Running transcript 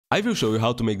I will show you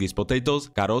how to make these potatoes,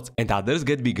 carrots and others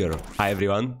get bigger. Hi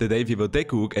everyone, today we will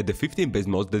take a look at the 15 best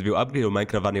mods that will upgrade your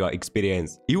Minecraft Vanilla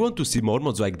experience. If you want to see more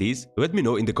mods like this, let me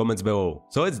know in the comments below.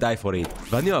 So let's dive for it.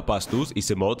 Vanilla Plus Tools is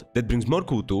a mod that brings more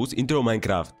cool tools into your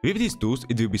Minecraft. With these tools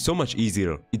it will be so much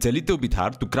easier. It's a little bit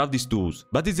hard to craft these tools,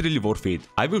 but it's really worth it.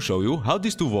 I will show you how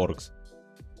this tool works.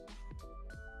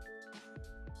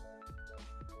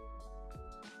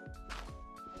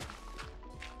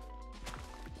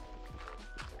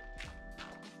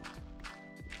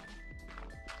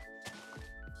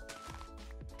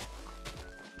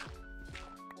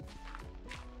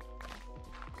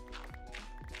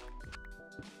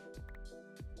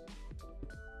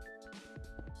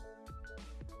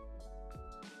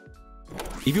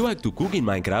 If you like to cook in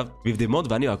Minecraft, with the mod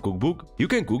Vanilla Cookbook, you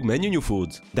can cook many new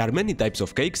foods. There are many types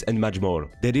of cakes and much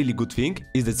more. The really good thing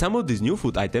is that some of these new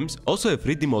food items also have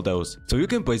 3D models, so you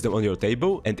can place them on your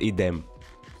table and eat them.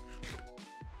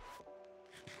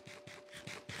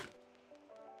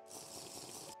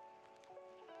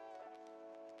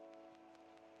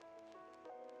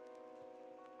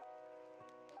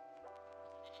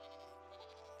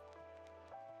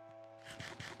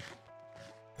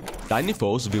 Tiny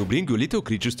Falls will bring you little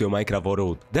creatures to your Minecraft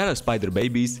world. There are spider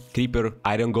babies, creeper,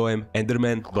 iron golem,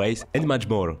 enderman, blaze and much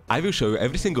more. I will show you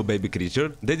every single baby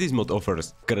creature that this mod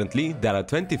offers. Currently, there are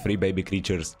 23 baby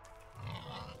creatures.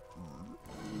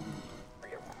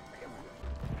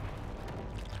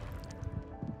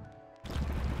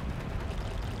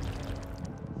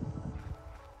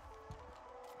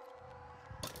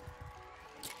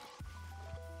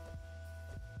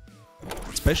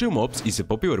 Special Mobs is a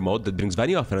popular mod that brings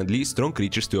vanilla-friendly, strong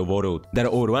creatures to your world. There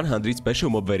are over 100 special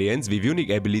mob variants with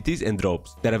unique abilities and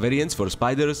drops. There are variants for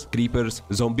spiders, creepers,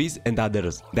 zombies and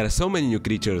others. There are so many new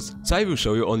creatures, so I will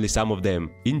show you only some of them.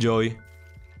 Enjoy!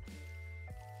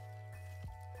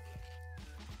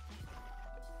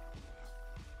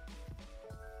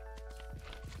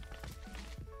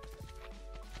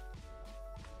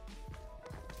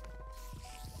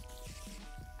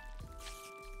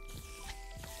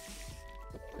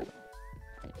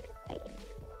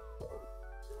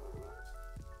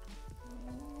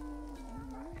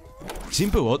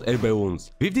 Simple hot air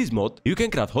balloons. With this mod, you can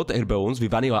craft hot air balloons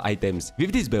with vanilla items.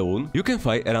 With this balloon, you can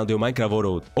fly around your Minecraft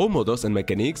world. All models and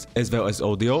mechanics, as well as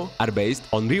audio, are based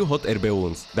on real hot air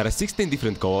balloons. There are 16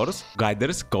 different colors,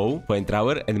 gliders, coal,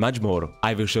 flamethrower and much more.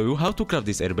 I will show you how to craft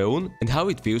this air balloon and how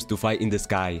it feels to fly in the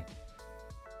sky.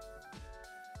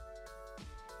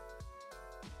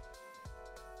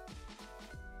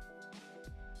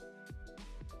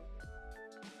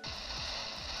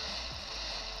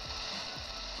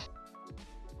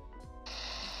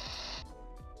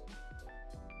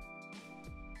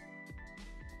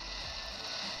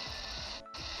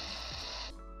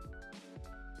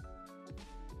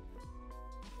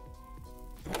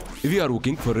 If you are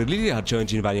looking for a really hard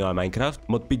challenge in vanilla Minecraft,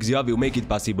 mod Pigzilla will make it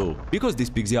possible, because this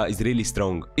Pigzilla is really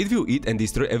strong. It will eat and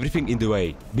destroy everything in the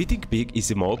way. Beating pig is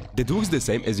a mob that looks the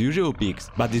same as usual pigs,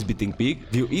 but this beating pig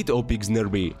will eat all pigs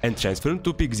nearby and transform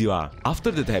to Pigzilla. After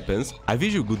that happens, I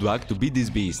wish you good luck to beat this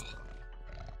beast.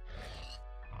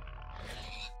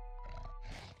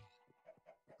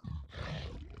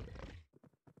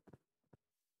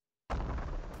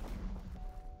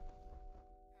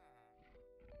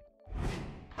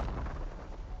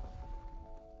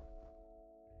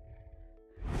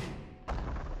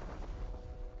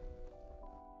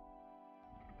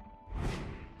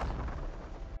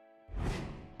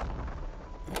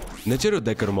 Natural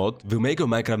Decor mod will make your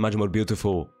Minecraft much more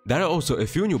beautiful. There are also a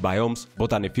few new biomes,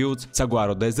 botany fields,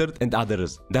 saguaro desert and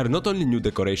others. There are not only new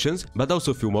decorations, but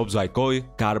also few mobs like koi,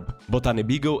 carp, botany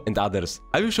beagle and others.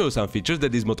 I will show you some features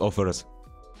that this mod offers.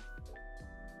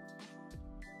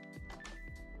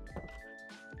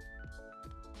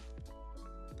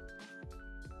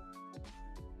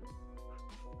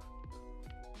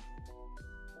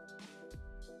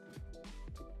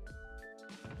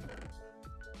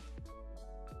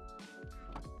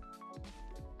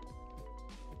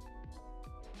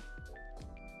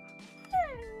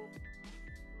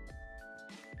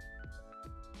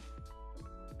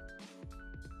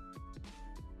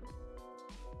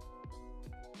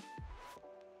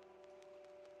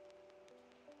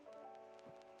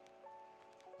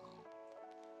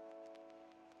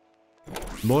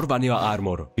 More vanilla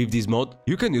armor. With this mod,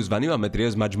 you can use vanilla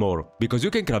materials much more, because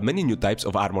you can craft many new types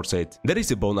of armor sets. There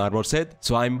is a bone armor set,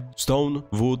 slime, stone,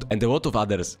 wood and a lot of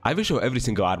others. I will show every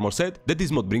single armor set that this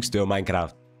mod brings to your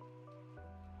Minecraft.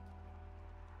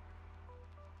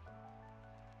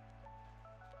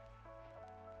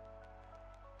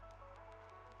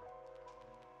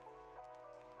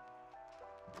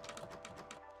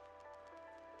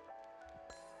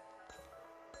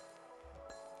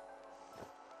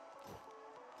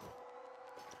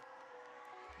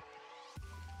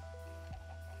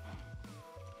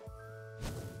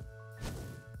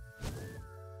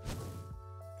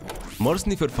 More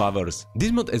Sniffer flowers.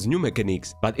 This mod has new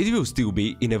mechanics, but it will still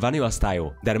be in a vanilla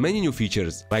style. There are many new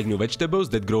features, like new vegetables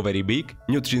that grow very big,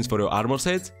 new skins for your armor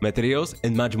sets, materials,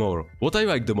 and much more. What I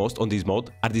like the most on this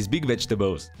mod are these big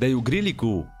vegetables. They look really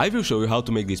cool. I will show you how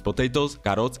to make these potatoes,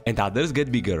 carrots, and others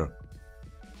get bigger.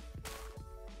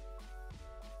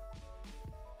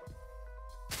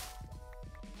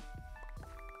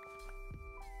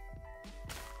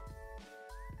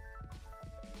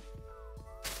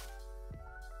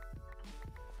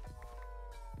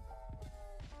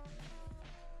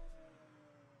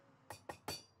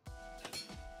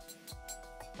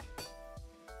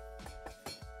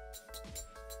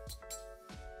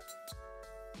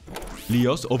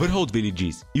 Lios Overhauled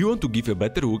villages. You want to give a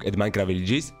better look at Minecraft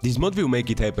villages? This mod will make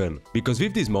it happen. Because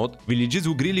with this mod, villages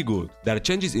look really good. There are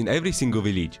changes in every single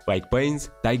village, like plains,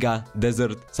 taiga,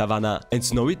 desert, savanna, and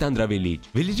snowy tundra village.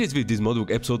 Villages with this mod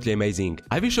look absolutely amazing.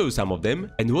 I will show you some of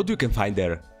them and what you can find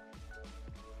there.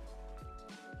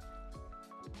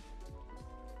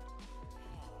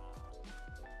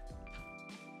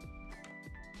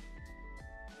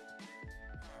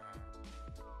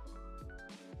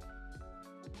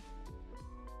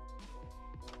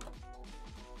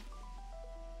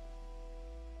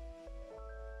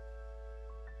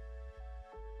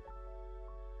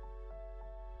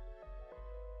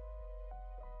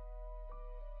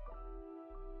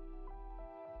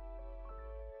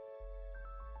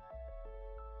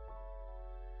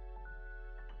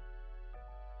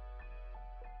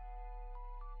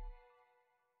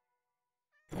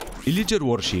 Illager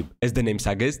Warship. As the name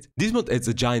suggests, this mod adds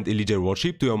a giant Illager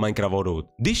warship to your Minecraft world.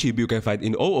 This ship you can find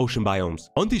in all ocean biomes.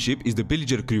 On this ship is the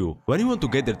pillager crew. When you want to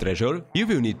get their treasure, you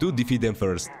will need to defeat them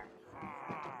first.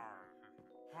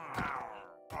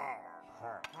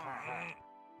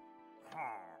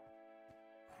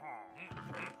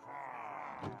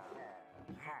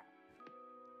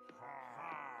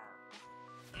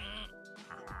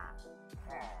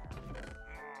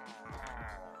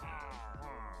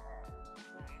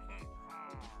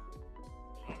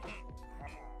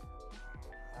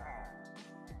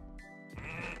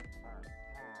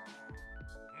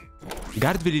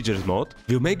 Guard Villagers mod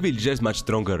will make villagers much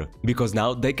stronger, because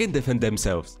now they can defend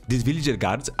themselves. These villager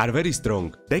guards are very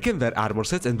strong. They can wear armor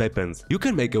sets and weapons. You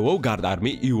can make a whole guard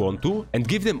army you want to and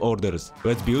give them orders.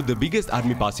 Let's build the biggest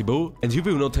army possible and you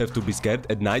will not have to be scared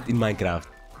at night in Minecraft.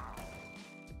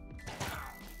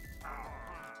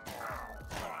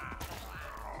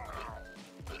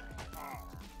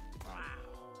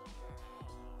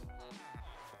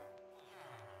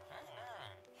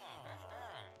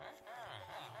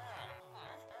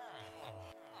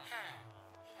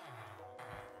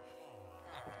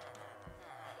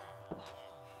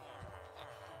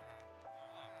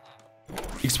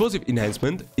 Explosive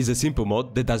Enhancement is a simple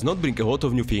mod that does not bring a lot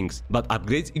of new things, but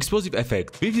upgrades explosive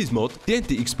effect. With this mod,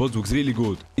 TNT Explode looks really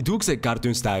good. It looks like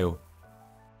cartoon style.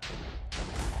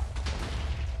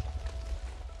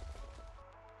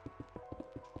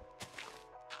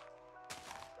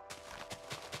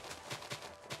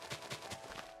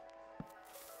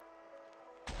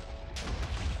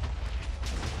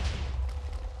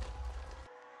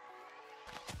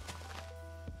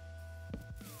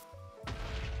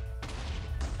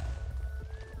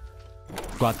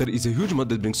 Clutter is a huge mod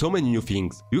that brings so many new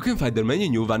things. You can find there many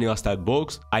new vanilla style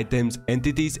blocks, items,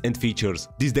 entities and features.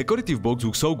 These decorative blocks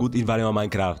look so good in vanilla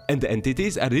Minecraft, and the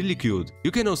entities are really cute.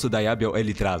 You can also dye up your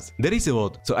elytras. There is a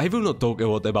lot, so I will not talk a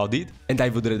lot about it, and I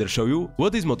would rather show you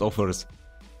what this mod offers.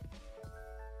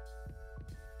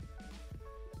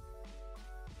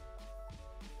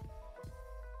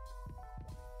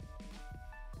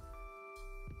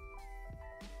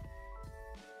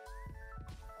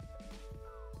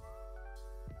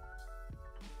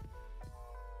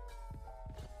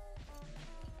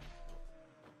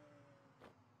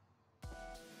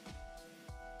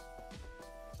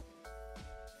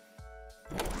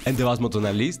 And the last mod on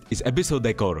our list is Episode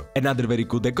Decor, another very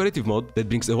cool decorative mod that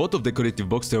brings a lot of decorative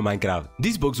blocks to your Minecraft.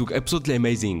 These blocks look absolutely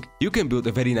amazing. You can build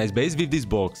a very nice base with these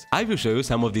blocks. I will show you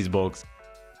some of these blocks.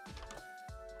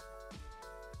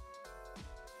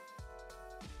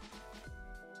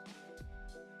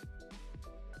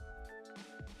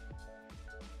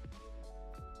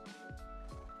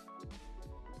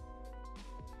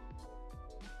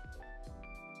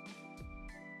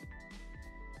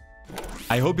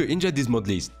 I hope you enjoyed this mod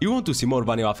list. If you want to see more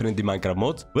vanilla friendly Minecraft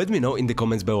mods, let me know in the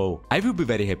comments below. I will be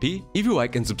very happy if you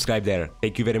like and subscribe there.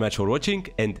 Thank you very much for watching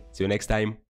and see you next time.